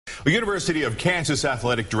The University of Kansas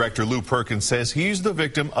athletic director Lou Perkins says he's the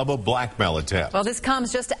victim of a blackmail attempt. Well, this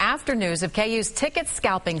comes just after news of KU's ticket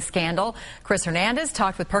scalping scandal. Chris Hernandez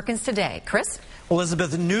talked with Perkins today. Chris?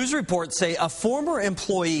 Elizabeth, news reports say a former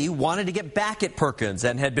employee wanted to get back at Perkins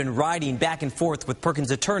and had been writing back and forth with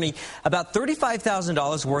Perkins' attorney about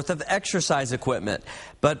 $35,000 worth of exercise equipment.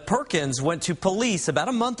 But Perkins went to police about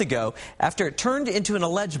a month ago after it turned into an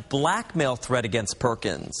alleged blackmail threat against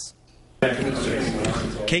Perkins.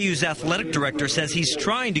 KU's athletic director says he's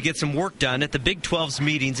trying to get some work done at the Big 12's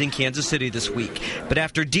meetings in Kansas City this week. But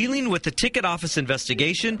after dealing with the ticket office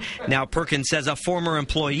investigation, now Perkins says a former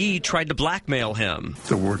employee tried to blackmail him.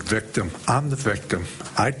 The word victim. I'm the victim.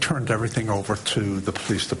 I turned everything over to the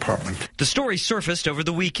police department. The story surfaced over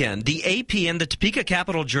the weekend. The AP and the Topeka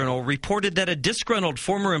Capital Journal reported that a disgruntled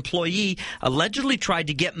former employee allegedly tried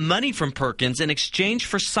to get money from Perkins in exchange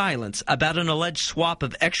for silence about an alleged swap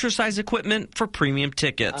of exercise equipment for premium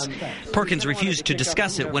tickets. Perkins refused to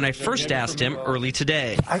discuss it when I first asked him early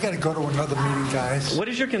today. I got to go to another meeting, guys. What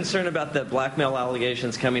is your concern about the blackmail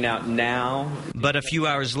allegations coming out now? But a few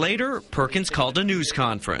hours later, Perkins called a news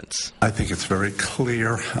conference. I think it's very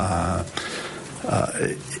clear.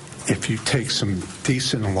 If you take some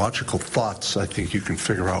decent and logical thoughts, I think you can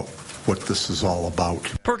figure out what this is all about.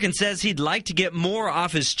 Perkins says he'd like to get more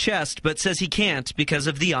off his chest, but says he can't because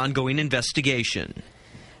of the ongoing investigation.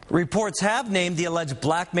 Reports have named the alleged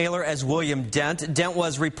blackmailer as William Dent. Dent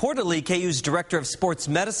was reportedly KU's director of sports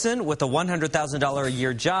medicine with a $100,000 a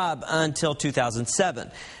year job until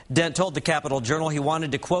 2007. Dent told the Capital Journal he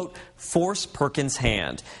wanted to, quote, force Perkins'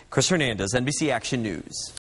 hand. Chris Hernandez, NBC Action News.